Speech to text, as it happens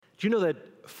Do you know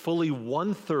that fully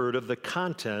 1/3 of the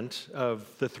content of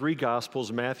the three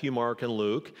Gospels, Matthew, Mark, and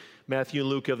Luke, Matthew and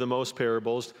Luke have the most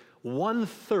parables,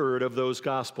 1/3 of those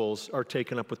Gospels are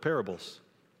taken up with parables.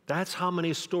 That's how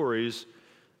many stories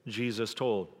Jesus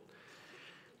told.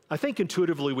 I think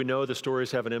intuitively we know the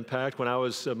stories have an impact. When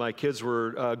my kids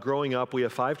were growing up, we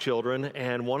have 5 children,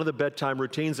 and one of the bedtime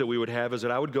routines that we would have is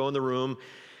that I would go in the room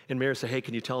and Mary would say, hey,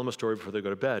 can you tell them a story before they go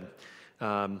to bed?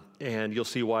 And you'll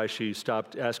see why she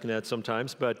stopped asking that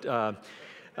sometimes. But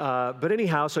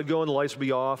anyhow, so I'd go and the lights would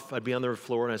be off. I'd be on the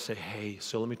floor and I'd say, hey,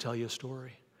 so let me tell you a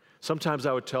story. Sometimes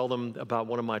I would tell them about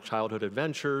one of my childhood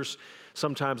adventures.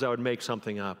 Sometimes I would make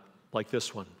something up, like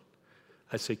this one.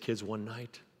 I'd say, kids, one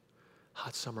night,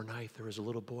 hot summer night, there was a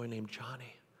little boy named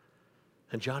Johnny.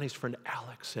 And Johnny's friend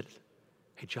Alex said,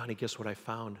 hey, Johnny, guess what I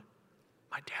found?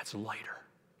 My dad's lighter.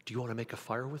 Do you want to make a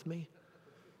fire with me?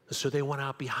 And so they went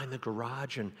out behind the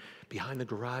garage, and behind the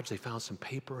garage they found some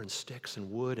paper and sticks and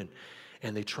wood,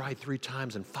 and they tried 3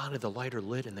 times and finally the lighter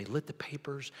lit, and they lit the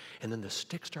papers, and then the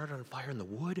stick started on fire and the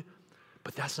wood.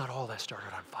 But that's not all that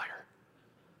started on fire.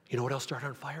 You know what else started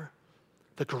on fire?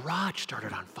 The garage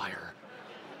started on fire.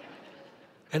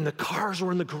 And the cars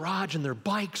were in the garage, and their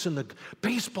bikes, and the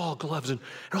baseball gloves, and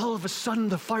all of a sudden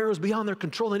the fire was beyond their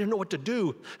control. They didn't know what to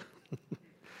do.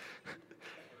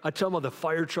 I tell them the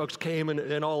fire trucks came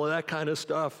and all of that kind of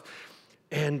stuff.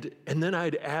 And then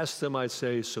I'd ask them, I'd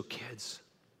say, so kids,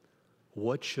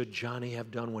 what should Johnny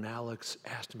have done when Alex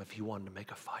asked him if he wanted to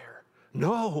make a fire?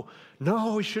 No,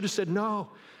 he should have said no.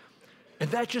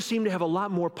 And that just seemed to have a lot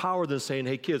more power than saying,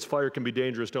 hey kids, fire can be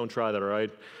dangerous, don't try that, all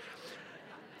right?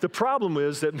 The problem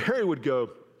is that Mary would go,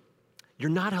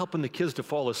 you're not helping the kids to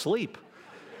fall asleep.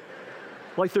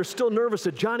 Like they're still nervous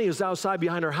that Johnny is outside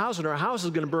behind our house and our house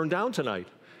is going to burn down tonight.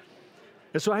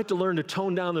 And so I had to learn to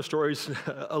tone down the stories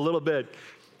a little bit.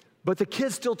 But the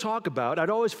kids still talk about, I'd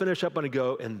always finish up and I'd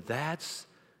go, and that's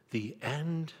the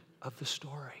end of the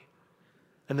story.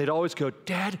 And they'd always go,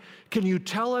 Dad, can you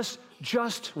tell us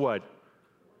just what?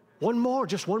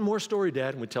 Just one more story,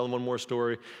 Dad. And we'd tell them one more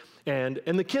story. And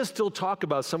the kids still talk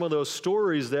about some of those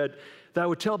stories that I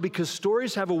would tell, because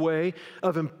stories have a way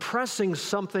of impressing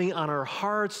something on our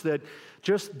hearts that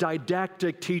just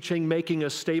didactic teaching, making a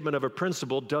statement of a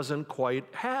principle, doesn't quite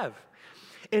have.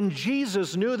 And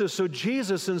Jesus knew this, so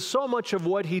Jesus, in so much of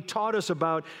what he taught us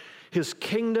about his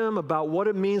kingdom, about what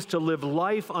it means to live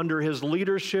life under his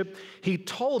leadership, he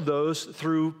told those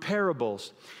through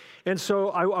parables. And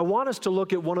so I want us to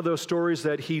look at one of those stories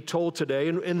that he told today.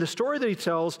 And the story that he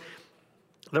tells,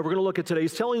 that we're going to look at today,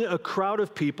 he's telling a crowd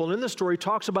of people. And in the story, he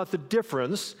talks about the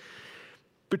difference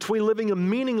between living a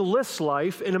meaningless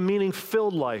life and a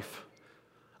meaning-filled life.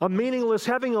 A meaningless,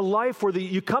 having a life where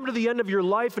you come to the end of your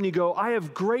life and you go, I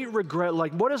have great regret.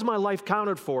 Like, what is my life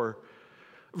counted for?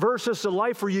 Versus a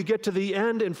life where you get to the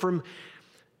end, and from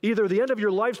either the end of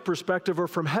your life's perspective or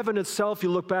from heaven itself, you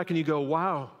look back and you go,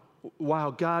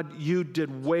 wow, God, you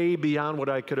did way beyond what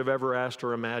I could have ever asked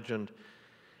or imagined.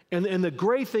 And the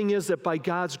great thing is that by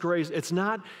God's grace,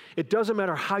 it doesn't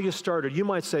matter how you started. You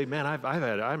might say, man,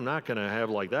 I'm not going to have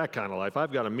like that kind of life.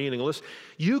 I've got a meaningless.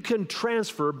 You can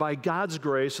transfer by God's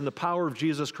grace and the power of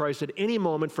Jesus Christ at any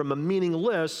moment from a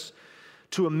meaningless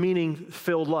to a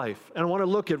meaning-filled life. And I want to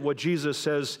look at what Jesus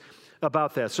says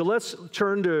about that. So let's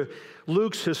turn to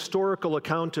Luke's historical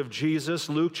account of Jesus,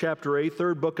 Luke chapter 8,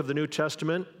 third book of the New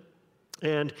Testament.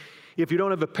 And if you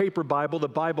don't have a paper Bible, the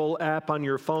Bible app on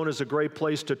your phone is a great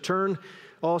place to turn.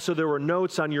 Also, there were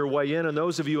notes on your way in, and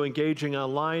those of you engaging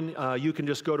online, you can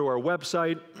just go to our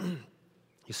website.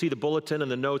 You see the bulletin, and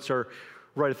the notes are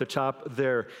right at the top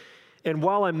there. And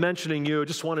while I'm mentioning you, I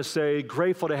just want to say,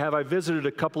 grateful to have, I visited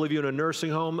a couple of you in a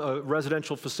nursing home, a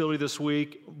residential facility this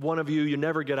week. One of you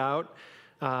never get out,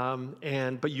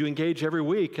 but you engage every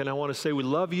week, and I want to say we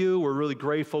love you. We're really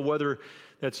grateful, whether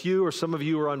that's you or some of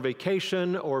you are on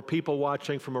vacation or people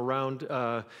watching from around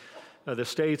the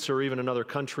States or even in other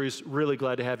countries. Really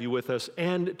glad to have you with us.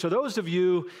 And to those of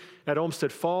you at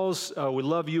Olmsted Falls, we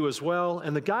love you as well.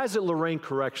 And the guys at Lorraine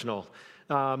Correctional,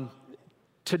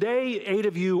 today 8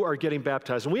 of you are getting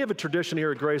baptized. And we have a tradition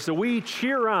here at Grace that we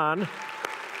cheer on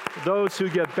those who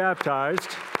get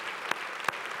baptized.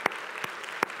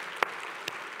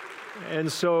 And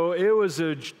so it was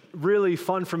really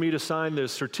fun for me to sign the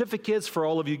certificates for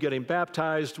all of you getting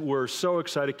baptized. We're so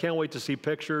excited. Can't wait to see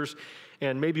pictures.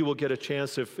 And maybe we'll get a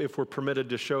chance, if we're permitted,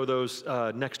 to show those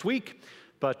next week.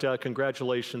 But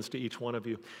congratulations to each one of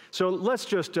you. So let's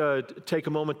just take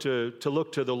a moment to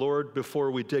look to the Lord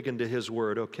before we dig into his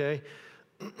word, okay?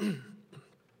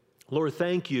 Lord,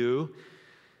 thank you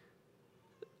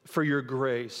for your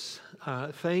grace.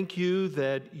 Thank you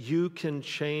that you can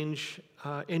change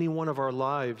any one of our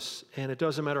lives, and it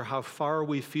doesn't matter how far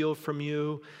we feel from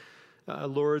you,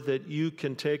 Lord, that you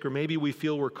can take, or maybe we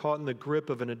feel we're caught in the grip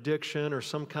of an addiction or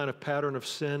some kind of pattern of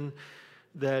sin,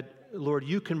 that, Lord,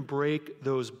 you can break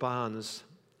those bonds.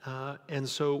 And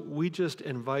so we just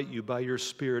invite you by your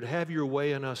Spirit, have your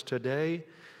way in us today.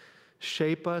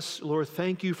 Shape us. Lord,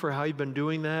 thank you for how you've been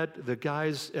doing that. The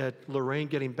guys at Lorraine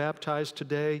getting baptized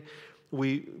today,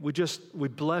 we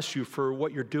bless you for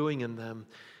what you're doing in them,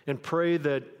 and pray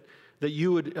that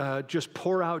you would just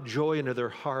pour out joy into their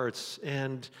hearts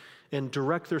and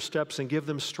direct their steps and give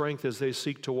them strength as they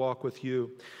seek to walk with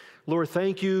you. Lord,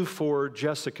 thank you for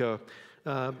Jessica,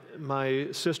 my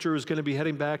sister who's going to be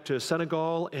heading back to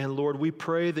Senegal, and Lord, we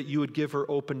pray that you would give her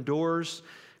open doors,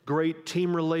 great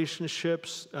team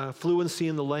relationships, fluency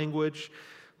in the language.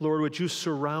 Lord, would you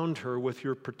surround her with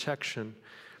your protection?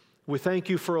 We thank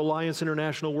you for Alliance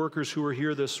International workers who are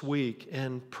here this week,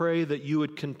 and pray that you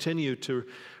would continue to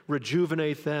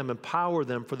rejuvenate them, empower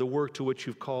them for the work to which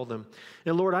you've called them.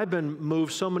 And Lord, I've been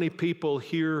moved, so many people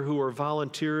here who are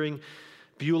volunteering,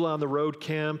 Beulah on the Road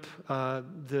Camp,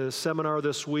 the seminar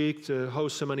this week to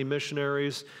host so many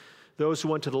missionaries, those who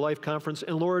went to the Life Conference.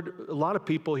 And Lord, a lot of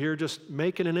people here just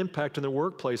making an impact in their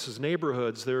workplaces,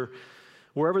 neighborhoods,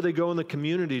 wherever they go in the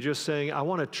community, just saying, I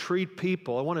want to treat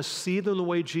people, I want to see them the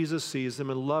way Jesus sees them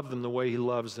and love them the way he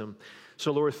loves them.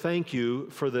 So Lord, thank you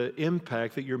for the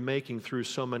impact that you're making through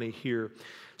so many here.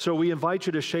 So we invite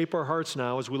you to shape our hearts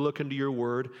now as we look into your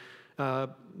word.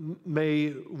 May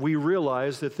we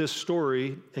realize that this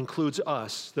story includes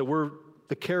us, that we're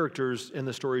the characters in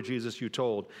the story, Jesus, you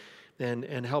told,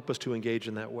 and help us to engage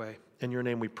in that way. In your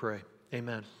name we pray.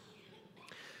 Amen.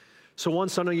 So one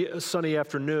sunny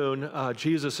afternoon,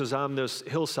 Jesus is on this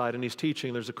hillside and he's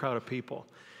teaching. There's a crowd of people.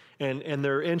 And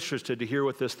they're interested to hear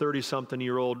what this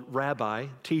 30-something-year-old rabbi,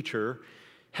 teacher,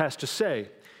 has to say.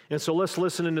 And so let's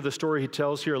listen into the story he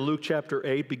tells here in Luke chapter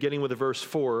 8, beginning with verse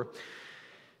 4.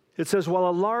 It says, while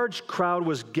a large crowd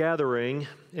was gathering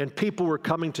and people were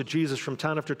coming to Jesus from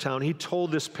town after town, he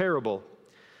told this parable.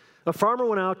 A farmer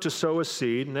went out to sow a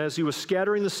seed, and as he was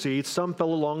scattering the seed, some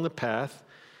fell along the path.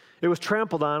 It was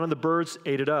trampled on, and the birds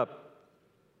ate it up.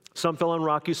 Some fell on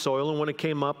rocky soil, and when it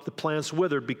came up, the plants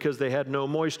withered because they had no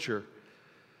moisture.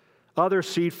 Other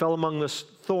seed fell among the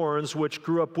thorns, which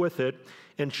grew up with it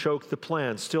and choked the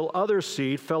plants. Still other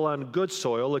seed fell on good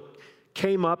soil. It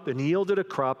came up and yielded a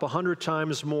crop 100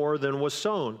 times more than was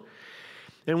sown.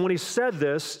 And when he said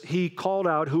this, he called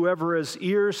out, whoever has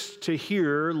ears to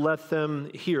hear, let them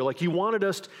hear. Like he wanted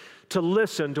us to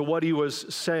listen to what he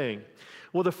was saying.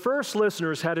 Well, the first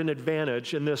listeners had an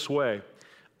advantage in this way.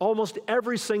 Almost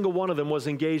every single one of them was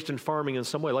engaged in farming in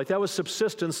some way. Like that was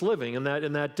subsistence living in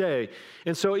that day.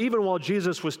 And so even while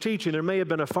Jesus was teaching, there may have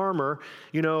been a farmer,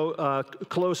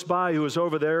 close by who was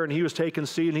over there, and he was taking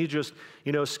seed and he just,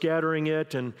 scattering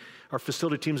it. And our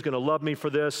facility team's going to love me for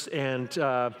this. And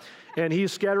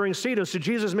he's scattering seed. And so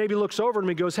Jesus maybe looks over and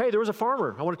he goes, hey, there was a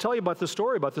farmer. I want to tell you about this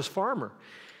story about this farmer.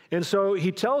 And so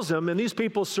he tells them, and these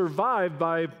people survived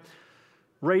by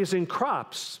raising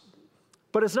crops.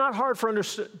 But it's not hard for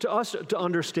us to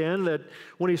understand that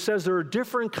when he says there are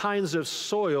different kinds of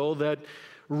soil that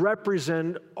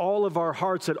represent all of our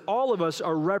hearts, that all of us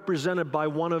are represented by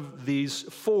one of these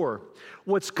four.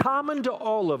 What's common to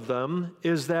all of them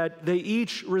is that they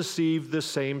each receive the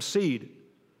same seed.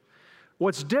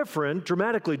 What's different,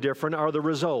 dramatically different, are the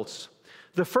results.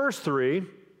 The first three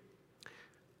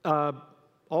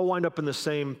all wind up in the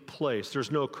same place.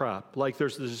 There's no crop. Like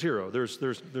there's zero.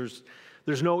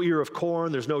 There's no ear of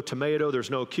corn, there's no tomato, there's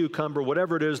no cucumber,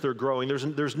 whatever it is they're growing,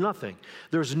 there's nothing.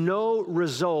 There's no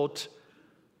result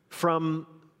from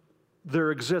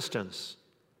their existence.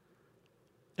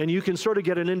 And you can sort of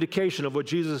get an indication of what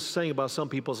Jesus is saying about some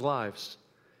people's lives.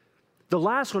 The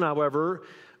last one, however,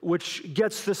 which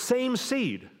gets the same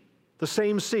seed,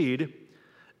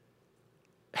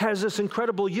 has this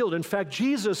incredible yield. In fact,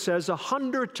 Jesus says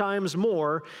 100 times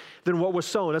more than what was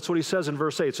sown. That's what he says in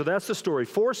verse 8. So that's the story.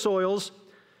 4 soils,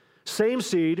 same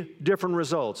seed, different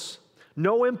results.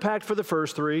 No impact for the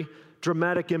first 3,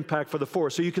 dramatic impact for the 4.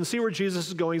 So you can see where Jesus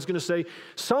is going. He's going to say,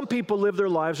 some people live their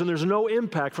lives and there's no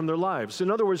impact from their lives.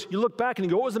 In other words, you look back and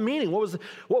you go, what was the meaning? What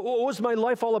was my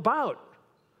life all about?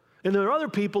 And there are other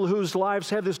people whose lives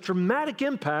have this dramatic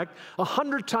impact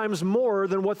 100 times more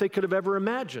than what they could have ever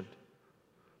imagined.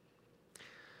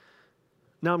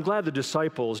 Now, I'm glad the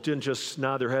disciples didn't just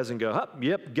nod their heads and go,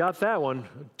 yep, got that one.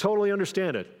 Totally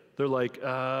understand it. They're like,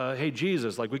 hey,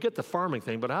 Jesus, we get the farming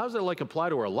thing, but how does it apply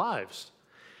to our lives?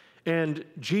 And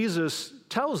Jesus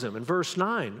tells them in verse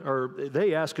 9, or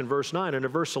they ask in verse 9, and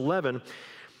in verse 11,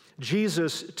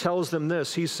 Jesus tells them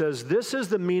this. He says, this is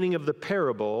the meaning of the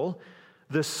parable.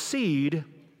 The seed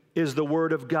is the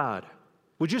word of God.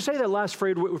 Would you say that last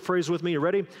phrase with me? You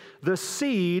ready? The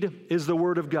seed is the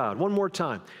word of God. One more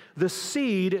time. The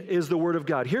seed is the word of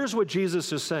God. Here's what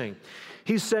Jesus is saying.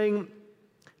 He's saying,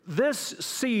 this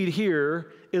seed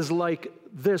here is like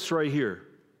this right here.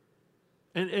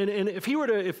 And if he were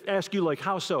to ask you, like,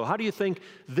 how so? How do you think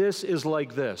this is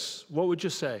like this? What would you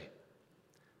say?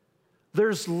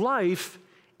 There's life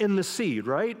in the seed,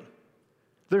 right?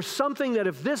 There's something that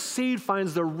if this seed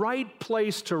finds the right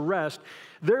place to rest,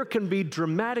 there can be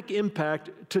dramatic impact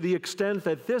to the extent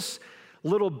that this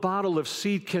little bottle of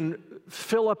seed can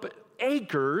fill up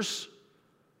acres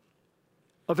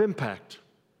of impact.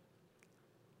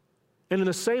 And in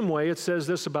the same way, it says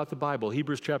this about the Bible.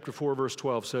 Hebrews chapter 4, verse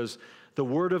 12 says, the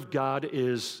word of God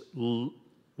is,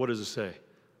 what does it say?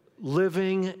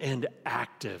 Living and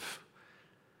active.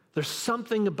 There's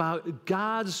something about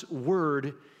God's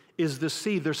word is the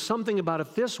seed. There's something about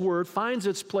if this word finds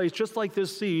its place, just like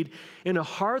this seed, in a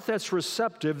heart that's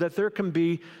receptive, that there can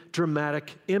be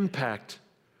dramatic impact.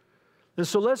 And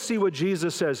so let's see what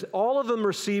Jesus says. All of them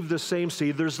receive the same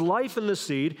seed. There's life in the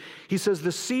seed. He says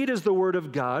the seed is the word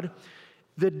of God.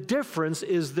 The difference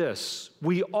is this.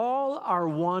 We all are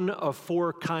one of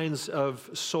four kinds of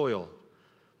soil.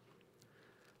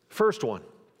 First one,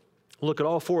 look at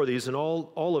all four of these, and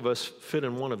all of us fit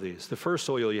in one of these. The first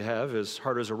soil you have is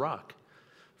hard as a rock.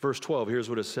 Verse 12, here's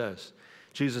what it says.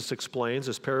 Jesus explains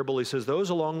this parable. He says, those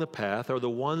along the path are the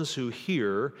ones who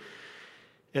hear,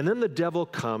 and then the devil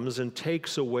comes and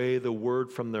takes away the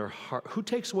word from their heart. Who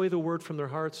takes away the word from their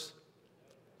hearts?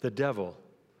 The devil.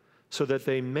 So that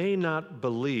they may not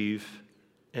believe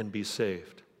and be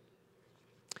saved.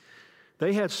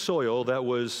 They had soil that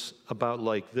was about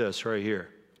like this right here.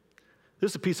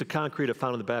 This is a piece of concrete I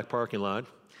found in the back parking lot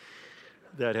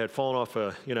that had fallen off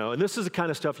and this is the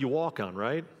kind of stuff you walk on,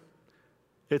 right?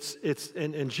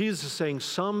 And Jesus is saying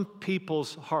some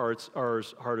people's hearts are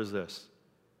as hard as this.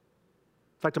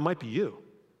 In fact, it might be you.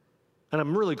 And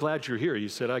I'm really glad you're here. You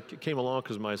said, I came along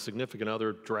because my significant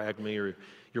other dragged me, or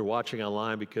you're watching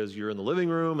online because you're in the living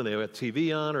room and they have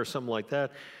TV on or something like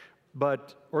that.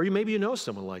 Or maybe you know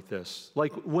someone like this.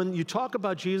 Like when you talk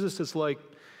about Jesus, it's like,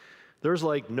 there's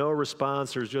like no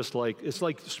response. There's just like, it's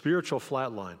like spiritual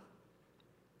flatline.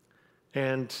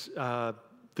 And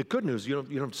the good news, you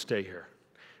don't have to stay here.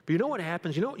 But you know what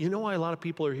happens? You know why a lot of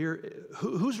people are here?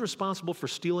 Who's responsible for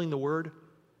stealing the word?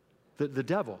 The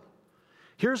devil.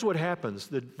 Here's what happens.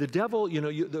 The devil,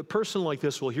 the person like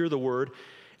this will hear the word,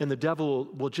 and the devil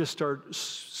will just start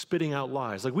spitting out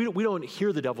lies. Like we don't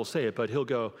hear the devil say it, but he'll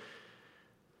go,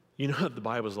 the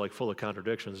Bible's like full of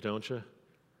contradictions, don't you?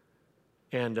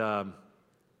 And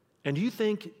do you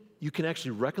think you can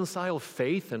actually reconcile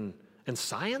faith and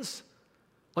science?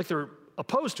 Like they're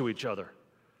opposed to each other.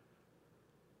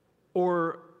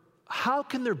 Or how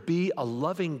can there be a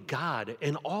loving God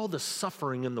in all the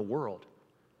suffering in the world?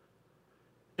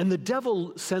 And the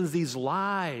devil sends these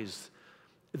lies,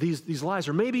 these lies,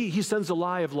 or maybe he sends a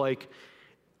lie of like,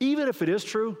 even if it is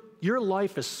true, your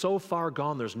life is so far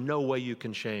gone, there's no way you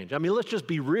can change. I mean, let's just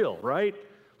be real, right?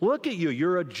 Look at you,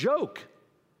 you're a joke.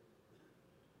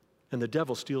 And the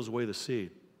devil steals away the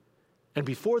seed. And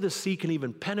before the seed can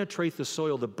even penetrate the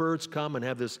soil, the birds come and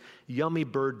have this yummy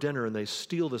bird dinner, and they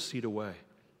steal the seed away.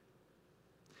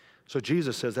 So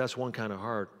Jesus says that's one kind of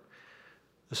heart.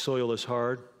 The soil is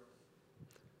hard,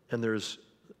 and there's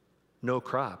no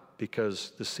crop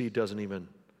because the seed doesn't even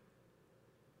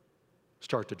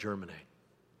start to germinate.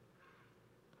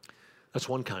 That's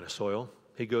one kind of soil.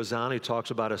 He goes on, he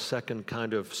talks about a second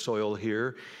kind of soil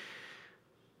here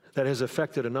that has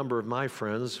affected a number of my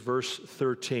friends. Verse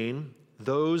 13,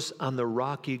 those on the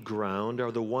rocky ground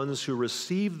are the ones who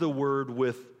receive the word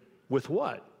with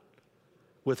what?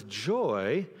 With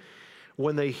joy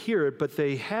when they hear it, but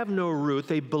they have no root.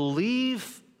 They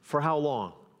believe for how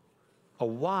long? A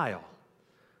while.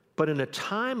 But in a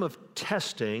time of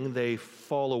testing, they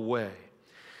fall away.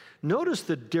 Notice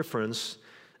the difference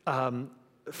from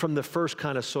the first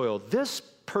kind of soil. This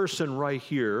person right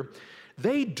here,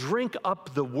 they drink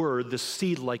up the word, the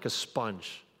seed, like a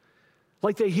sponge.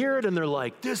 Like they hear it and they're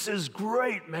like, this is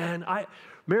great, man.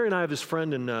 Mary and I have this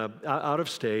friend out of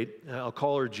state. I'll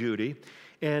call her Judy.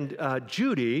 And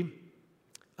Judy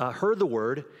heard the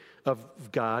word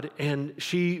of God, and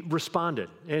she responded.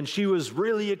 And she was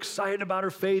really excited about her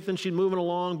faith, and she's moving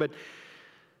along.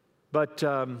 But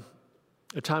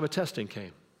a time of testing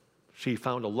came. She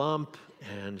found a lump,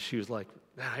 and she was like,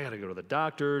 man, I got to go to the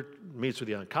doctor, meets with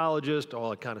the oncologist, all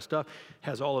that kind of stuff,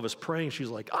 has all of us praying. She's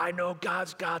like, I know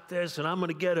God's got this, and I'm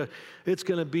going to it's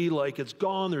going to be like it's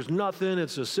gone, there's nothing,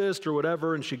 it's a cyst or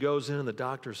whatever. And she goes in, and the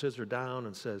doctor sits her down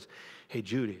and says, hey,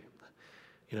 Judy,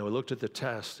 we looked at the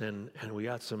test, and we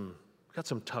got some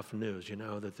tough news,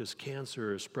 that this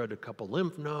cancer has spread to a couple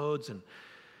lymph nodes, and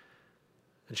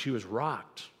she was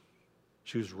rocked.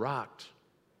 She was rocked.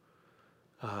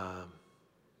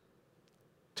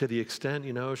 To the extent,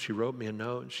 she wrote me a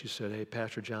note and she said, hey,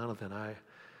 Pastor Jonathan, I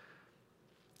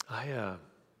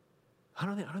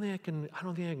don't think I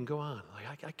can go on.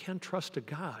 Like I can't trust a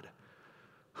God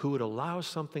who would allow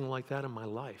something like that in my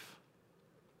life.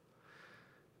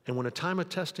 And when a time of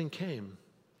testing came,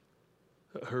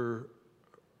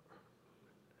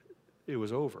 it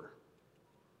was over.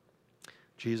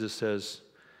 Jesus says,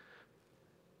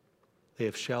 they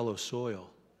have shallow soil.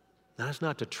 Now, that's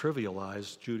not to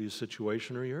trivialize Judy's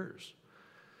situation or yours.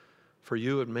 For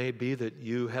you, it may be that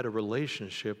you had a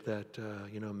relationship that,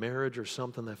 marriage or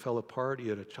something that fell apart. You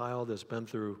had a child that's been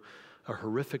through a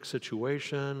horrific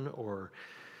situation, or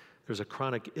there's a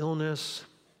chronic illness.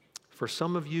 For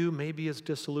some of you, maybe it's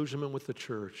disillusionment with the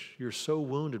church. You're so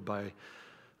wounded by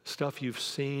stuff you've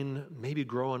seen, maybe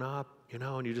growing up,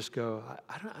 and you just go,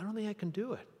 I don't think I can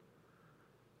do it.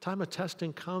 Time of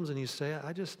testing comes and you say,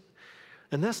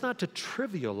 and that's not to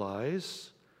trivialize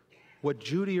what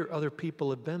Judy or other people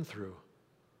have been through.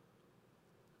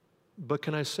 But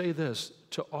can I say this?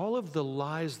 To all of the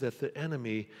lies that the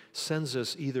enemy sends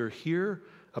us either here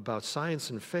about science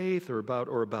and faith or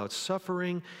about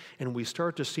suffering, and we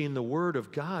start to see in the Word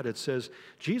of God, it says,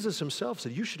 Jesus himself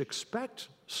said, you should expect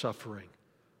suffering.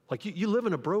 Like you live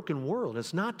in a broken world.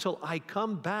 It's not till I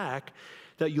come back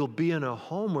that you'll be in a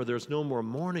home where there's no more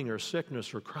mourning or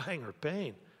sickness or crying or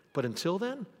pain. But until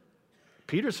then,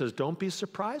 Peter says, don't be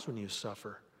surprised when you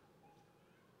suffer.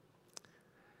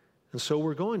 And so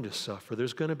we're going to suffer.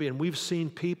 There's going to be, and we've seen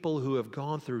people who have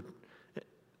gone through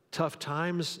tough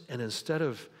times, and instead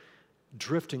of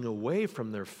drifting away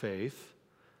from their faith,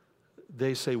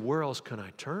 they say, where else can I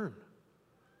turn?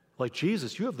 Like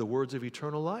Jesus, you have the words of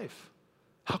eternal life.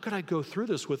 How could I go through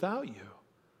this without you?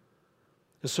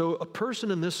 And so a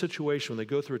person in this situation, when they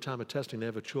go through a time of testing, they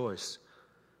have a choice.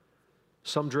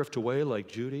 Some drift away like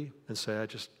Judy and say,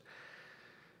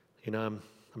 I'm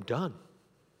done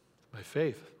by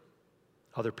faith.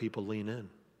 Other people lean in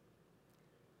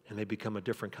and they become a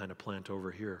different kind of plant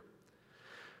over here.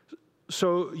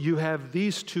 So you have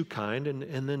these two kind,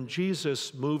 and then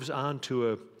Jesus moves on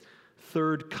to a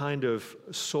third kind of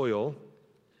soil.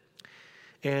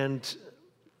 And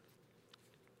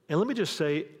let me just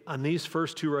say, on these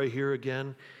first two right here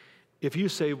again, if you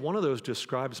say one of those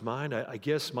describes mine, I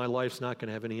guess my life's not going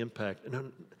to have any impact.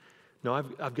 No,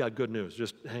 I've got good news.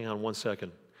 Just hang on one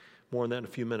second. More on that in a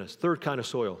few minutes. Third kind of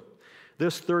soil.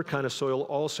 This third kind of soil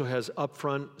also has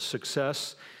upfront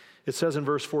success. It says in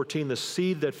verse 14, the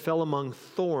seed that fell among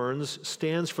thorns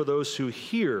stands for those who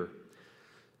hear.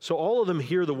 So all of them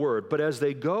hear the word, but as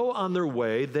they go on their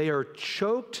way, they are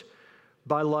choked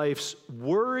by life's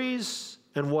worries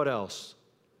and what else?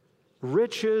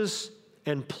 Riches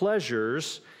and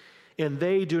pleasures, and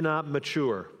they do not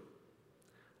mature.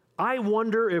 I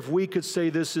wonder if we could say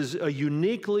this is a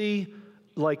uniquely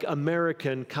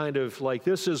American kind of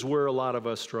this is where a lot of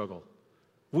us struggle.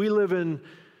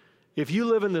 If you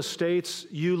live in the States,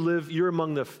 you're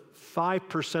among the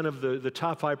 5% of the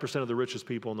top 5% of the richest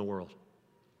people in the world.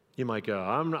 You might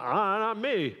go, not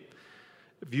me.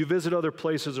 If you visit other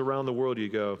places around the world, you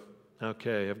go,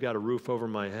 okay, I've got a roof over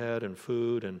my head and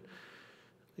food, and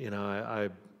I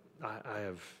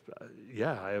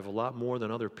have a lot more than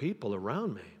other people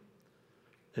around me.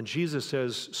 And Jesus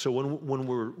says, so when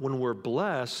we're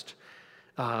blessed,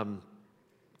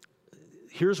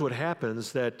 here's what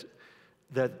happens that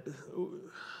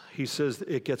he says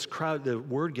it gets crowded. The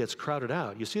word gets crowded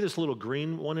out. You see this little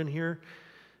green one in here?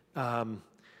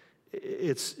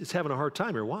 It's having a hard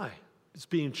time here. Why? It's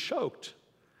being choked.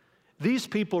 These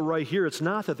people right here, it's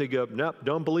not that they go, nope,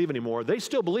 don't believe anymore. They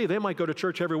still believe. They might go to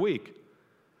church every week.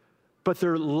 But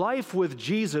their life with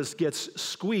Jesus gets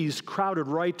squeezed, crowded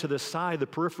right to the side, the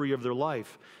periphery of their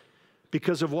life.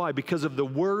 Because of why? Because of the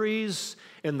worries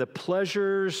and the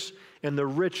pleasures and the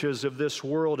riches of this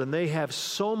world. And they have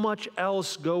so much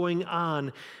else going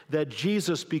on that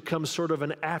Jesus becomes sort of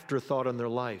an afterthought in their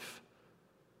life.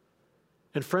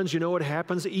 And friends, you know what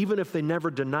happens? Even if they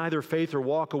never deny their faith or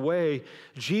walk away,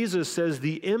 Jesus says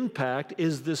the impact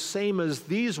is the same as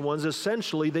these ones.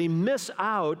 Essentially, they miss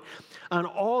out on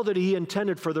all that he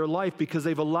intended for their life because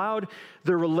they've allowed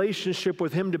their relationship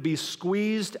with him to be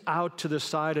squeezed out to the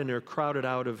side and they're crowded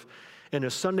out of, and a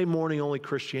Sunday morning only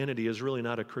Christianity is really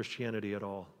not a Christianity at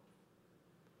all.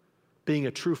 Being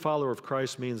a true follower of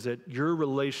Christ means that your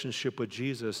relationship with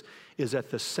Jesus is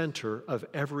at the center of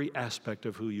every aspect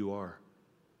of who you are.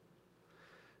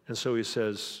 And so he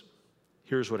says,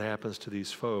 here's what happens to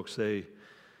these folks. They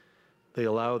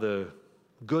allow the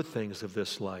good things of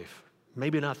this life,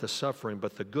 maybe not the suffering,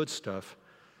 but the good stuff,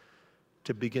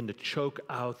 to begin to choke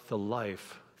out the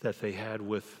life that they had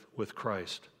with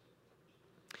Christ.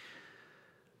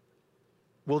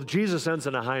 Well, Jesus ends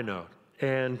on a high note.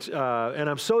 And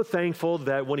I'm so thankful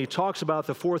that when he talks about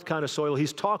the fourth kind of soil,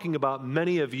 he's talking about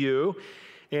many of you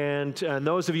and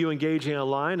those of you engaging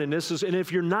online. And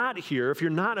if you're not here, if you're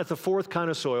not at the fourth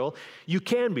kind of soil, you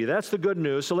can be. That's the good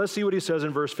news. So let's see what he says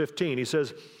in verse 15. He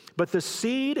says, "But the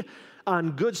seed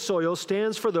on good soil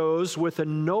stands for those with a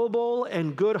noble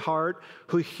and good heart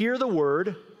who hear the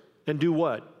word and do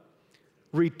what?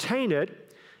 Retain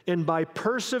it, and by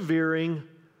persevering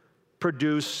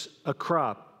produce a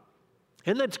crop."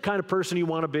 Isn't that the kind of person you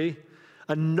want to be?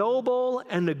 A noble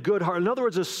and a good heart. In other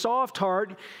words, a soft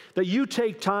heart that you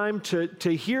take time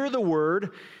to hear the word.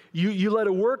 You let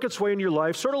it work its way in your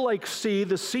life, sort of like seed.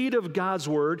 The seed of God's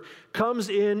word comes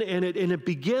in and it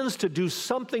begins to do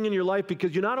something in your life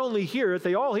because you not only hear it,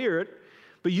 they all hear it,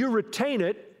 but you retain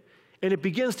it and it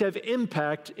begins to have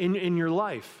impact in your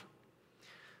life.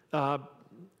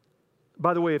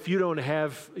 By the way, if you don't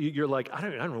have, you're like, I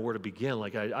don't know where to begin.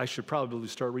 Like, I should probably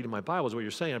start reading my Bible is what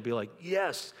you're saying. I'd be like,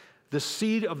 yes, the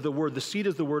seed of the word. The seed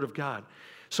is the word of God.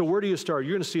 So where do you start?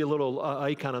 You're going to see a little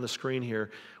icon on the screen here.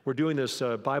 We're doing this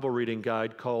Bible reading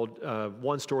guide called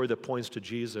One Story That Points to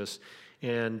Jesus.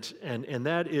 And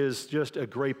that is just a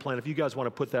great plan. If you guys want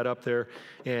to put that up there.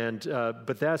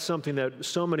 But that's something that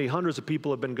so many hundreds of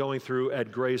people have been going through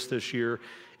at Grace this year.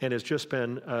 And it's just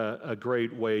been a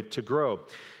great way to grow.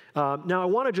 Now, I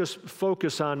want to just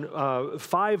focus on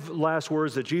 5 last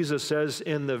words that Jesus says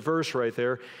in the verse right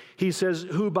there. He says,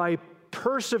 who by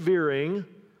persevering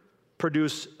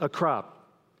produce a crop.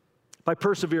 By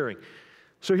persevering.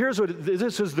 So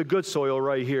this is the good soil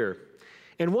right here.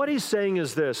 And what he's saying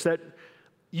is this, that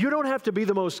you don't have to be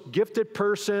the most gifted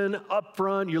person up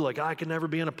front. You're like, I can never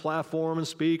be on a platform and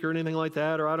speak or anything like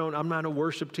that, or I'm not a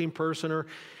worship team person.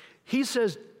 He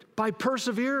says, by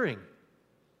persevering.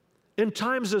 In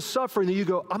times of suffering that you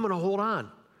go, I'm going to hold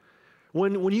on.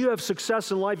 When you have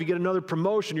success in life, you get another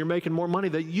promotion, you're making more money,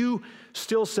 that you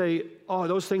still say, oh,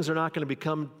 those things are not going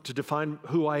to define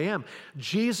who I am.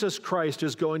 Jesus Christ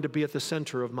is going to be at the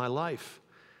center of my life.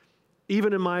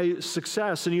 Even in my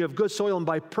success, and you have good soil, and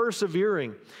by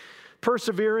persevering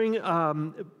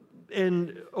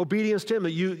in obedience to Him,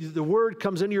 the Word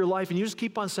comes into your life, and you just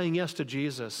keep on saying yes to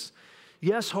Jesus.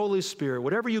 Yes, Holy Spirit,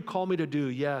 whatever you call me to do,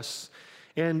 yes.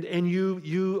 And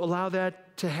you allow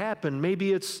that to happen.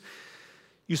 Maybe it's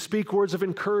you speak words of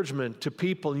encouragement to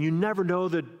people, and you never know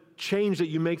the change that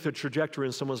you make the trajectory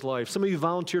in someone's life. Some of you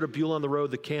volunteered at Beulah on the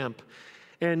Road, the camp,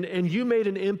 and you made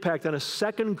an impact on a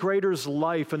second grader's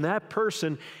life, and that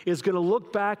person is going to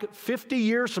look back 50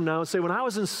 years from now and say, when I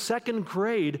was in second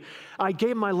grade, I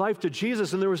gave my life to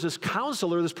Jesus, and there was this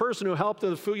counselor, this person who helped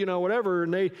with the food, whatever,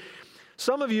 and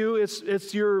some of you,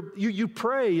 you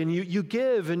pray and you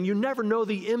give, and you never know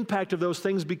the impact of those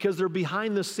things because they're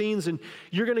behind the scenes, and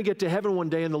you're going to get to heaven one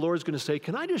day and the Lord's going to say,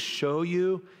 can I just show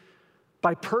you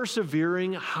by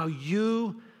persevering how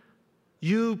you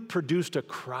produced a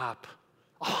crop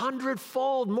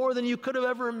 100-fold more than you could have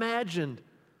ever imagined.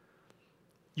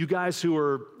 You guys who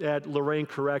are at Lorraine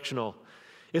Correctional,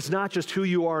 it's not just who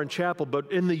you are in chapel,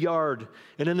 but in the yard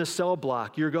and in the cell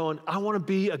block. You're going, I want to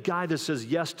be a guy that says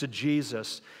yes to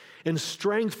Jesus. And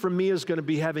strength for me is going to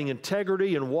be having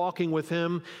integrity and walking with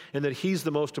Him, and that He's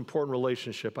the most important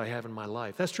relationship I have in my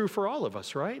life. That's true for all of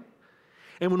us, right?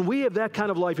 And when we have that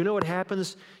kind of life, you know what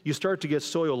happens? You start to get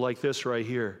soil like this right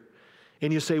here.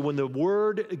 And you say, when the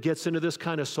Word gets into this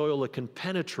kind of soil, it can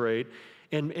penetrate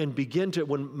and begin to,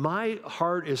 when my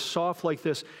heart is soft like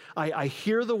this, I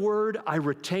hear the Word, I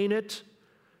retain it.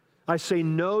 I say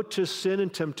no to sin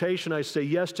and temptation. I say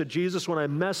yes to Jesus. When I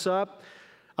mess up,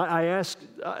 I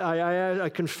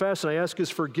confess and I ask His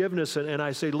forgiveness, and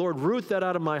I say, Lord, root that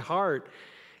out of my heart.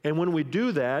 And when we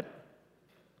do that,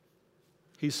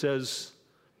 He says,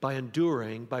 by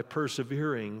enduring, by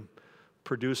persevering,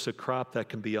 produce a crop that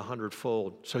can be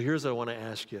 100-fold. So here's what I want to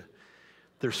ask you.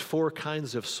 There's 4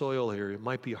 kinds of soil here. It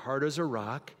might be hard as a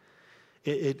rock.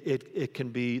 It can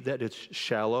be that it's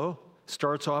shallow,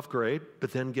 starts off great,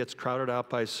 but then gets crowded out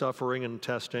by suffering and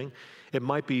testing. It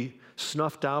might be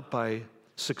snuffed out by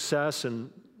success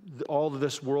and all that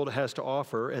this world has to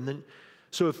offer. And then,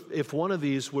 so if one of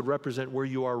these would represent where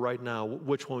you are right now,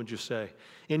 which one would you say?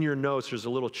 In your notes, there's a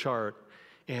little chart,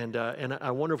 and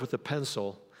I wonder if with a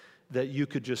pencil that you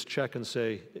could just check and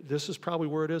say, this is probably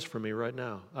where it is for me right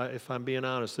now. If I'm being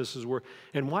honest, this is where.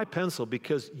 And why pencil?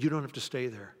 Because you don't have to stay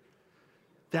there.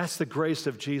 That's the grace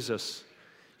of Jesus.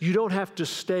 You don't have to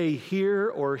stay here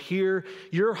or here.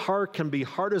 Your heart can be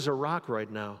hard as a rock right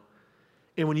now.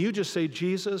 And when you just say,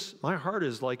 Jesus, my heart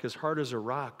is like as hard as a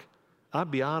rock. I'll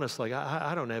be honest, like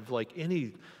I don't have like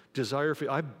any desire for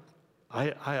you.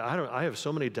 I have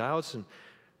so many doubts,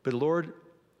 but Lord,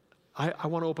 I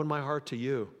want to open my heart to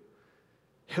you.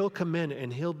 He'll come in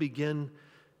and he'll begin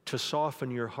to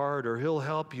soften your heart, or he'll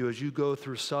help you as you go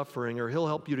through suffering, or he'll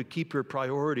help you to keep your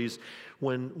priorities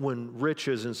when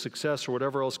riches and success or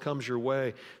whatever else comes your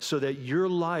way, so that your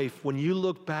life, when you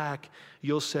look back,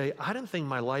 you'll say, I didn't think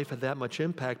my life had that much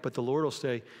impact, but the Lord will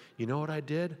say, you know what I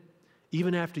did?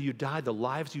 Even after you died, the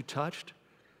lives you touched,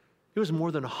 it was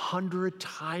more than 100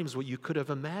 times what you could have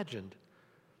imagined.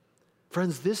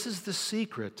 Friends, this is the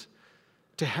secret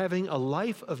to having a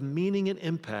life of meaning and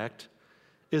impact,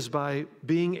 is by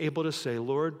being able to say,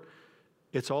 Lord,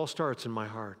 it all starts in my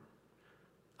heart.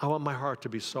 I want my heart to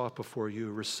be soft before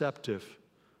you, receptive.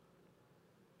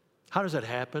 How does that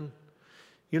happen?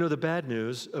 You know, the bad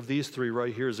news of these three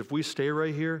right here is if we stay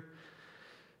right here,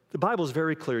 the Bible is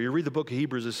very clear. You read the book of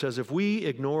Hebrews, it says if we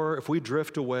ignore, if we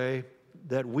drift away,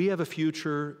 that we have a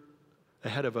future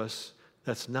ahead of us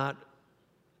that's not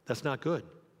good.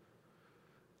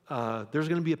 There's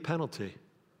going to be a penalty.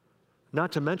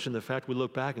 Not to mention the fact we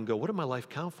look back and go, what did my life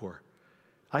count for?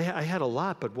 I had a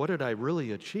lot, but what did I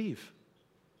really achieve?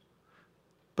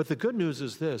 But the good news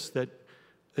is this, that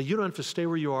you don't have to stay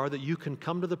where you are, that you can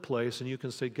come to the place and you can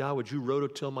say, God, would you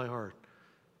rototill my heart?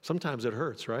 Sometimes it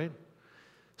hurts, right?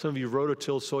 Some of you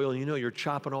rototill soil and you know you're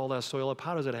chopping all that soil up.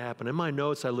 How does it happen? In my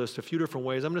notes, I list a few different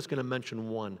ways. I'm just going to mention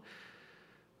one.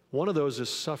 One of those is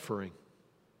suffering.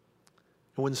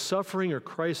 And when suffering or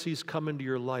crises come into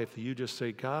your life, you just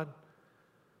say, God,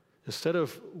 instead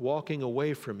of walking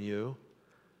away from you,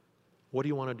 what do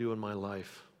you want to do in my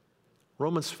life?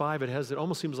 Romans 5, it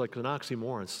almost seems like an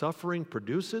oxymoron. Suffering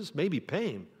produces maybe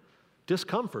pain,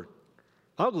 discomfort,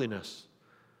 ugliness.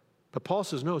 But Paul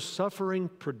says, no, suffering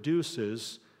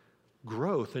produces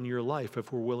growth in your life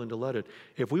if we're willing to let it.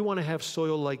 If we want to have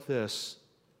soil like this,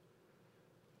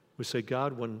 we say,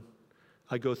 God, when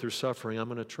I go through suffering, I'm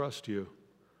going to trust you.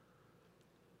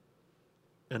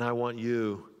 And I want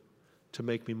you to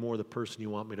make me more the person you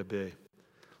want me to be.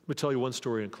 Let me tell you one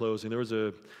story in closing.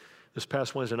 This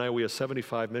past Wednesday night, we had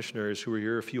 75 missionaries who were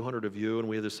here, a few hundred of you, and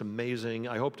we had this amazing,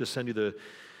 I hope to send you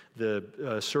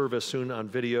the service soon on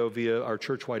video via our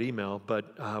church-wide email,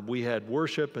 but we had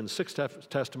worship and 6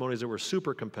 testimonies that were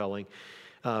super compelling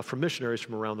from missionaries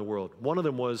from around the world. One of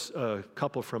them was a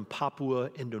couple from Papua,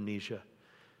 Indonesia,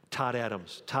 Todd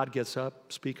Adams. Todd gets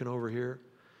up, speaking over here,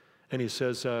 and he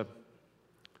says,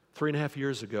 3.5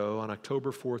 years ago, on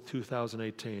October 4th,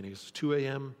 2018, it's 2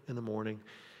 a.m. in the morning,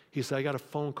 he said, I got a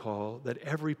phone call that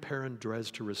every parent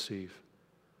dreads to receive.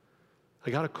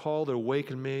 I got a call that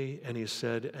awakened me, and he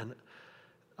said, and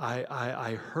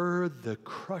I heard the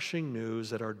crushing news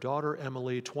that our daughter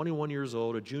Emily, 21 years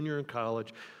old, a junior in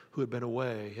college, who had been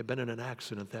away, had been in an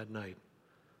accident that night.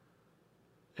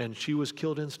 And she was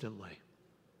killed instantly.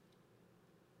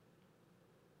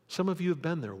 Some of you have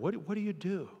been there. What do you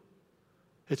do?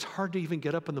 It's hard to even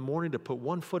get up in the morning to put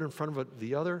one foot in front of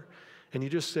the other, and you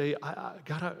just say,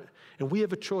 God, and we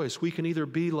have a choice. We can either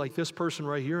be like this person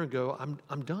right here and go,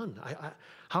 I'm done.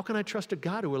 How can I trust a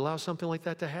God who would allow something like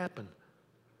that to happen?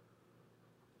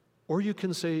 Or you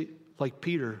can say, like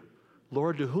Peter,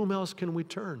 Lord, to whom else can we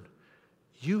turn?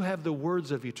 You have the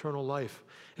words of eternal life.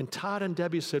 And Todd and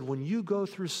Debbie said, when you go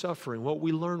through suffering, what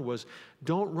we learned was,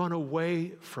 don't run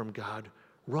away from God,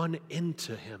 run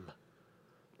into him.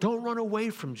 Don't run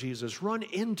away from Jesus, run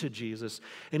into Jesus.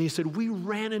 And he said, we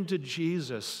ran into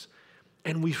Jesus,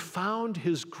 and we found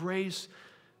his grace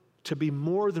to be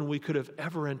more than we could have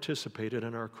ever anticipated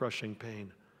in our crushing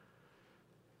pain.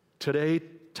 Today,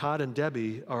 Todd and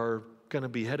Debbie are going to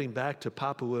be heading back to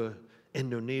Papua,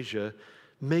 Indonesia,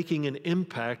 making an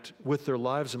impact with their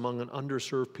lives among an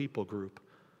underserved people group.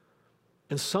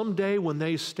 And someday when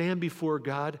they stand before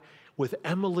God, with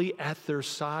Emily at their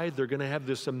side, they're going to have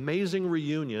this amazing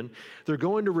reunion. They're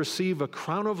going to receive a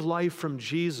crown of life from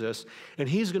Jesus, and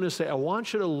he's going to say, I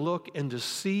want you to look and to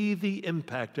see the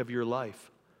impact of your life.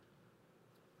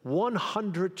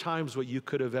 100 times what you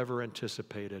could have ever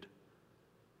anticipated.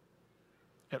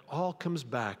 It all comes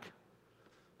back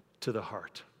to the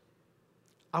heart.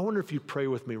 I wonder if you'd pray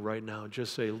with me right now and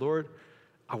just say, Lord,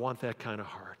 I want that kind of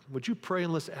heart. Would you pray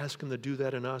and let's ask him to do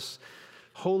that in us?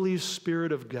 Holy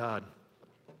Spirit of God,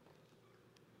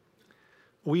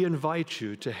 we invite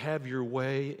you to have your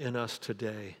way in us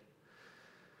today.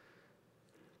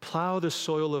 Plow the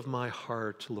soil of my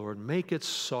heart, Lord. Make it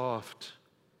soft.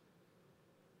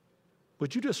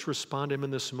 Would you just respond to him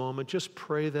in this moment? Just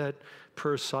pray that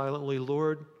prayer silently.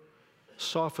 Lord,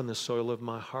 soften the soil of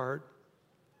my heart.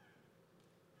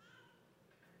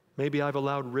 Maybe I've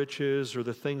allowed riches or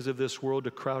the things of this world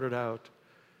to crowd it out.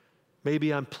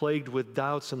 Maybe I'm plagued with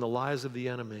doubts and the lies of the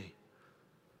enemy.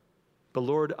 But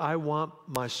Lord, I want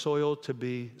my soil to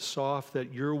be soft,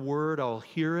 that your word, I'll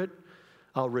hear it,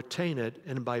 I'll retain it,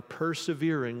 and by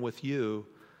persevering with you,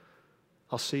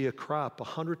 I'll see a crop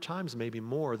 100 times, maybe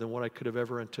more than what I could have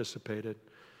ever anticipated.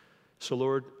 So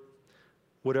Lord,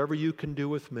 whatever you can do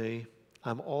with me,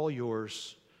 I'm all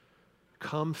yours.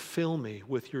 Come fill me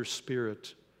with your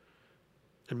Spirit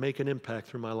and make an impact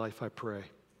through my life, I pray.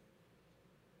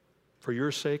 For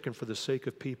your sake and for the sake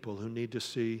of people who need to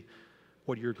see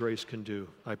what your grace can do,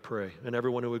 I pray. And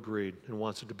everyone who agreed and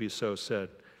wants it to be so said,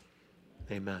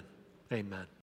 amen. Amen.